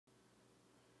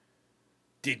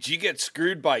Did you get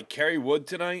screwed by Kerry Wood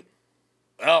tonight?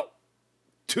 Well,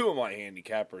 two of my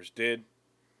handicappers did.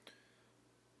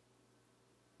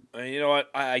 And you know what?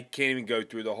 I can't even go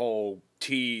through the whole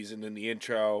tease and then the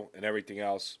intro and everything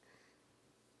else.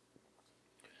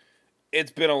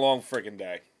 It's been a long freaking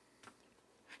day.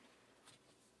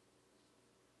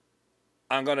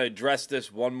 I'm going to address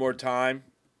this one more time,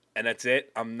 and that's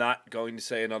it. I'm not going to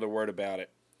say another word about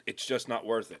it. It's just not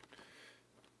worth it.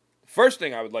 First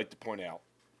thing I would like to point out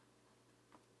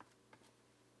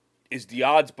is the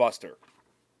odds buster.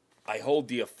 I hold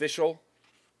the official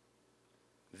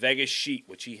Vegas sheet,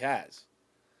 which he has.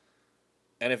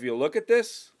 And if you look at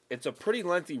this, it's a pretty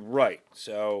lengthy write.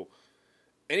 So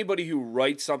anybody who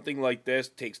writes something like this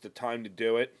takes the time to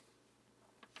do it.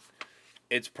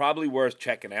 It's probably worth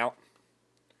checking out.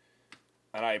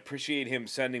 And I appreciate him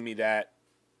sending me that.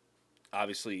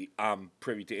 Obviously, I'm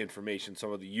privy to information,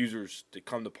 some of the users that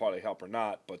come to Parlay Help or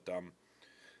not. But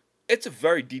it's a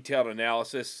very detailed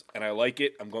analysis, and I like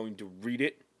it. I'm going to read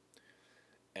it.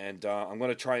 And I'm going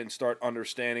to try and start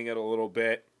understanding it a little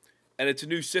bit. And it's a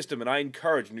new system, and I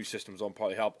encourage new systems on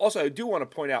Parlay Help. Also, I do want to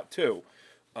point out, too,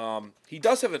 he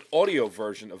does have an audio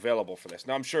version available for this.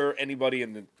 Now, I'm sure anybody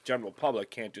in the general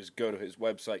public can't just go to his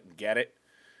website and get it.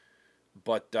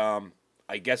 But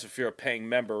I guess if you're a paying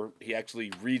member, he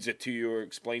actually reads it to you or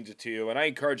explains it to you. And I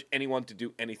encourage anyone to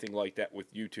do anything like that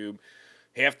with YouTube.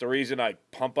 Half the reason I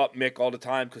pump up Mick all the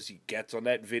time because he gets on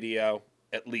that video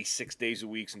at least 6 days a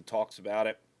week and talks about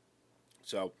it.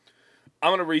 So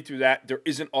I'm going to read through that. There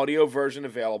is an audio version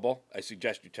available. I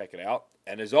suggest you check it out.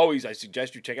 And as always, I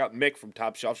suggest you check out Mick from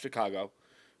Top Shelf Chicago,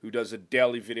 who does a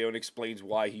daily video and explains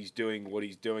why he's doing what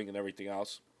he's doing and everything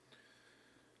else.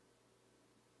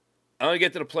 I'm going to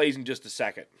get to the plays in just a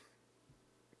second.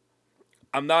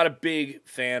 I'm not a big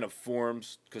fan of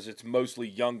forums because it's mostly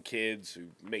young kids who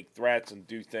make threats and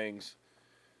do things.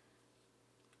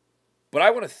 But I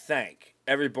want to thank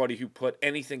everybody who put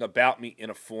anything about me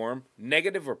in a forum,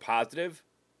 negative or positive.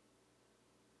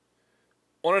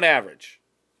 On an average,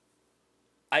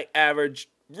 I averaged,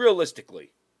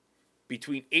 realistically,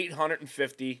 between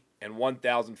 850 and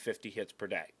 1,050 hits per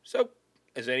day. So,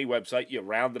 as any website, you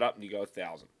round it up and you go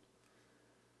 1,000.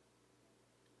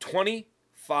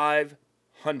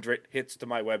 2,500 hits to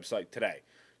my website today.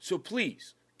 So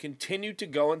please, continue to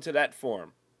go into that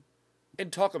forum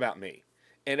and talk about me.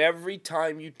 And every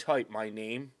time you type my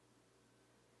name,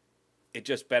 it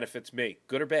just benefits me,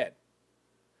 good or bad.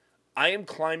 I am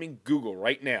climbing Google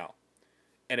right now.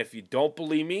 And if you don't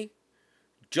believe me,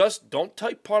 just don't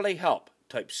type Parlay Help.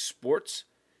 Type Sports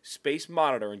Space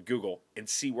Monitor in Google and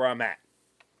see where I'm at.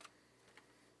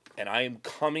 And I am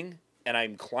coming and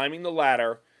I'm climbing the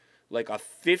ladder like a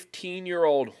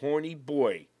 15-year-old horny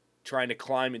boy trying to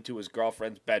climb into his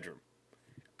girlfriend's bedroom.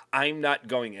 I'm not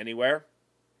going anywhere.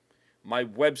 My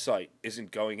website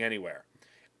isn't going anywhere.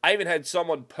 I even had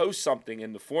someone post something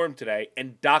in the forum today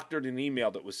and doctored an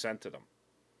email that was sent to them.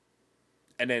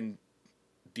 And then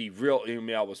the real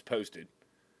email was posted.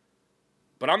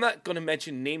 But I'm not going to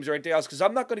mention names or anything else because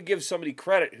I'm not going to give somebody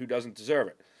credit who doesn't deserve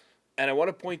it. And I want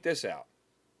to point this out.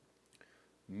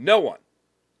 No one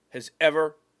has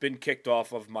ever been kicked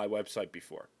off of my website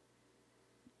before.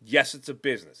 Yes, it's a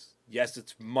business. Yes,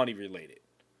 it's money related.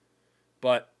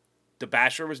 But The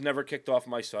Basher was never kicked off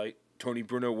my site. Tony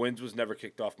Bruno Wins was never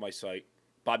kicked off my site.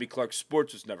 Bobby Clark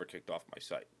Sports was never kicked off my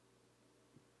site.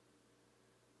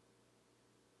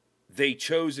 They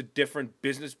chose a different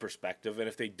business perspective, and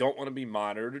if they don't want to be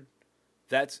monitored,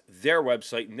 that's their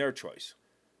website and their choice.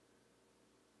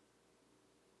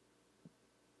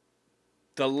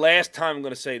 The last time I'm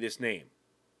going to say this name,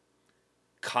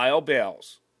 Kyle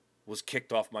Bales was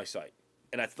kicked off my site.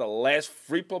 And that's the last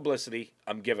free publicity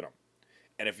I'm giving him.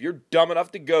 And if you're dumb enough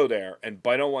to go there and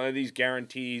bite on one of these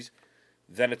guarantees,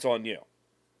 then it's on you.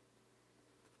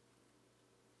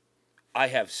 I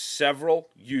have several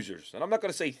users, and I'm not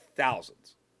going to say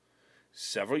thousands,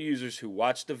 several users who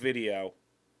watch the video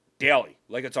daily,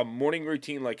 like it's a morning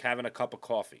routine, like having a cup of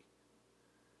coffee.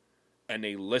 And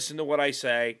they listen to what I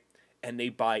say, and they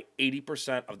buy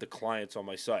 80% of the clients on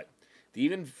my site. They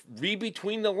even read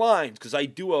between the lines, because I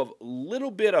do a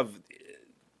little bit of,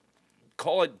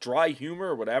 call it dry humor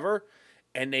or whatever,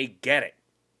 and they get it.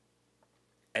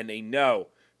 And they know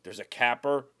there's a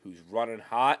capper who's running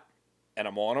hot, and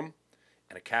I'm on him,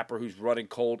 and a capper who's running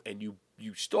cold, and you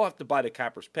still have to buy the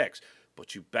capper's picks,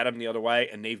 but you bet them the other way,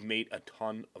 and they've made a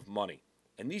ton of money.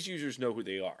 And these users know who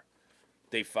they are.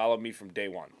 They followed me from day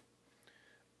one.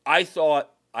 I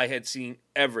thought I had seen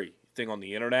everything on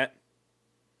the internet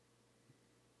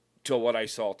till what I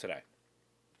saw today.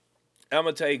 And I'm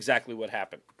going to tell you exactly what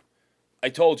happened. I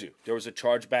told you there was a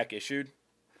chargeback issued.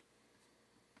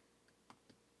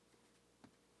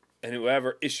 and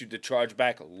whoever issued the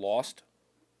chargeback lost,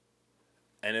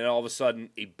 and then all of a sudden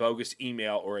a bogus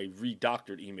email or a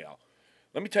redoctored email.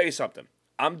 Let me tell you something.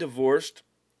 I'm divorced,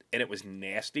 and it was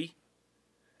nasty,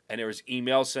 and there was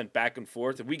emails sent back and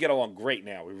forth, and we get along great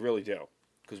now. We really do,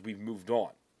 because we've moved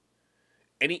on.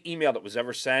 Any email that was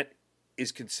ever sent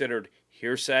is considered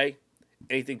hearsay.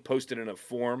 Anything posted in a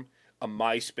forum, a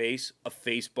MySpace, a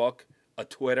Facebook, a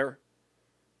Twitter,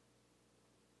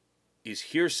 is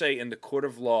hearsay in the court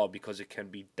of law because it can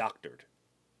be doctored.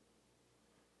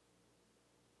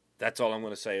 That's all I'm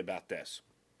going to say about this.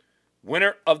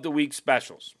 Winner of the week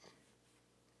specials.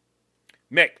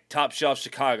 Mick, Top Shelf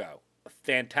Chicago. A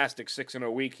fantastic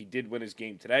 6-0 week. He did win his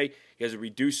game today. He has a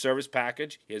reduced service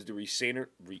package. He has the retainer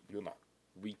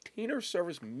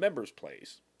service members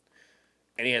plays.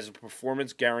 And he has a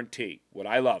performance guarantee. What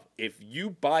I love. If you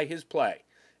buy his play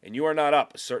and you are not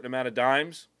up a certain amount of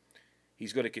dimes,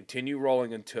 he's going to continue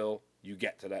rolling until you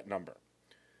get to that number.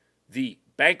 The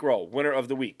bankroll winner of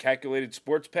the week, calculated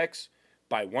sports picks,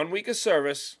 by 1 week of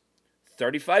service,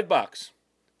 $35.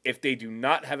 If they do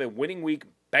not have a winning week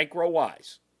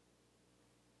bankroll-wise,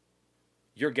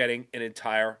 you're getting an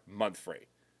entire month free.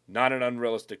 Not an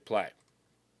unrealistic play.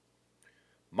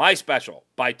 My special,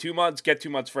 buy 2 months, get 2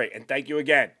 months free. And thank you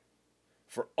again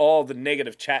for all the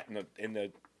negative chat in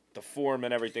the forum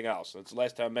and everything else. That's the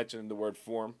last time I mentioned the word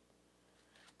forum.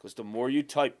 Because the more you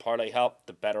type parlay help,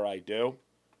 the better I do.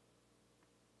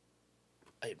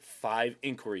 I had 5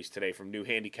 inquiries today from new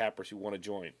handicappers who want to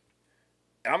join.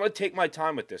 And I'm going to take my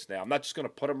time with this now. I'm not just going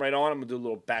to put them right on. I'm going to do a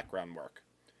little background work.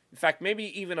 In fact,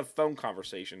 maybe even a phone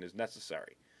conversation is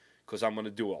necessary because I'm going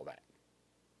to do all that.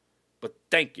 But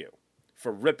thank you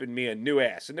for ripping me a new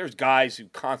ass. And there's guys who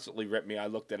constantly rip me. I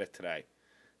looked at it today.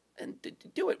 And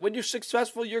do it. When you're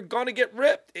successful, you're going to get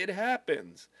ripped. It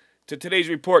happens. To today's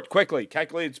report, quickly.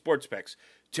 Calculated sports picks.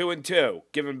 2-2.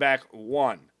 Giving back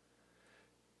 1.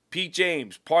 Pete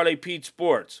James, Parlay Pete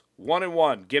Sports,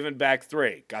 1-1, giving back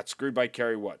 3. Got screwed by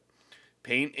Kerry Wood.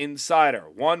 Paint Insider,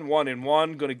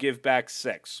 1-1-1, going to give back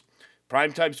 6.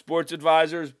 Primetime Sports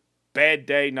Advisors, bad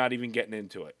day, not even getting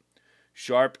into it.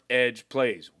 Sharp Edge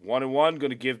Plays, 1-1, going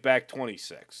to give back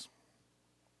 26.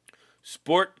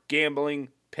 Sport Gambling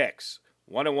Picks,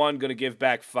 1-1, going to give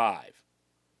back 5.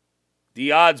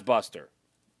 The Odds Buster,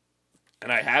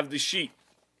 and I have the sheet,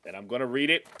 and I'm going to read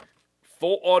it.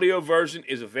 Full audio version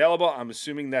is available. I'm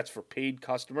assuming that's for paid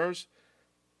customers.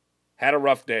 Had a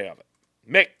rough day of it.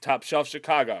 Mick, Top Shelf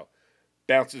Chicago,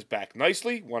 bounces back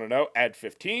nicely. 1-0, add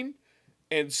 15.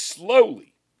 And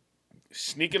slowly,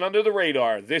 sneaking under the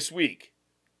radar this week,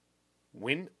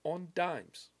 win on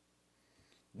dimes.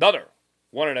 Another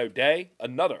 1-0 day.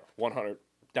 Another 100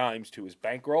 dimes to his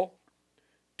bankroll.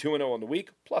 2-0 on the week,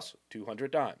 plus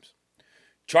 200 dimes.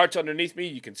 Charts underneath me,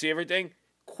 you can see everything.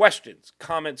 Questions,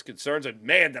 comments, concerns, and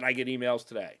man, did I get emails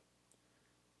today.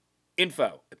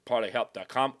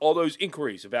 info@parlayhelp.com. All those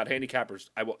inquiries about handicappers,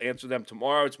 I will answer them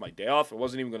tomorrow. It's my day off. I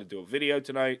wasn't even going to do a video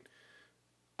tonight.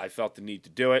 I felt the need to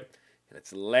do it. And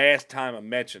it's the last time I'm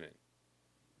mentioning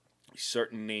a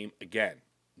certain name again.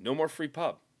 No more free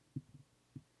pub.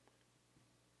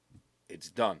 It's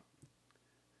done.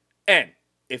 And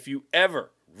if you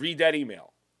ever read that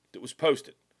email that was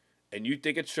posted, and you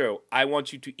think it's true, I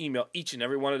want you to email each and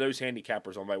every one of those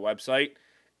handicappers on my website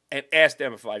and ask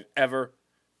them if I've ever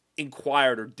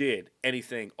inquired or did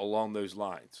anything along those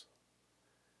lines.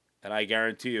 And I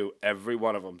guarantee you, every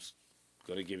one of them's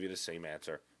going to give you the same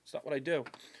answer. It's not what I do.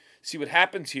 See, what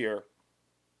happens here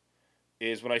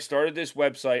is when I started this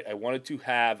website, I wanted to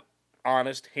have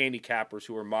honest handicappers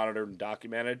who are monitored and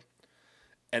documented.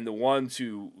 And the ones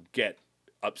who get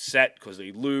upset because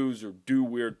they lose or do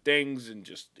weird things and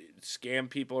just scam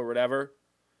people or whatever,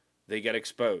 they get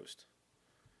exposed.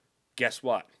 Guess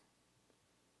what?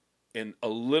 In a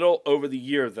little over the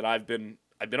year that I've been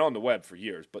on the web for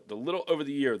years, but the little over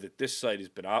the year that this site has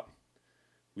been up,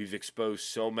 we've exposed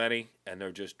so many, and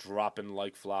they're just dropping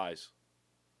like flies.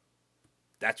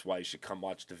 That's why you should come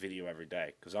watch the video every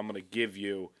day, because I'm going to give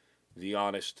you the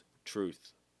honest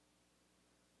truth.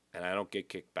 And I don't get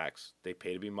kickbacks. They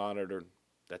pay to be monitored.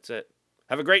 That's it.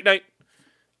 Have a great night.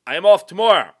 I am off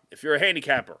tomorrow. If you're a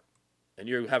handicapper and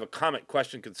you have a comment,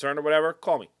 question, concern, or whatever,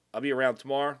 call me. I'll be around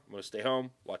tomorrow. I'm going to stay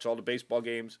home, watch all the baseball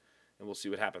games, and we'll see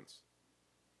what happens.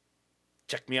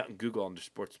 Check me out in Google under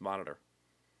Sports Monitor.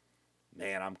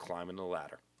 Man, I'm climbing the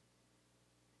ladder.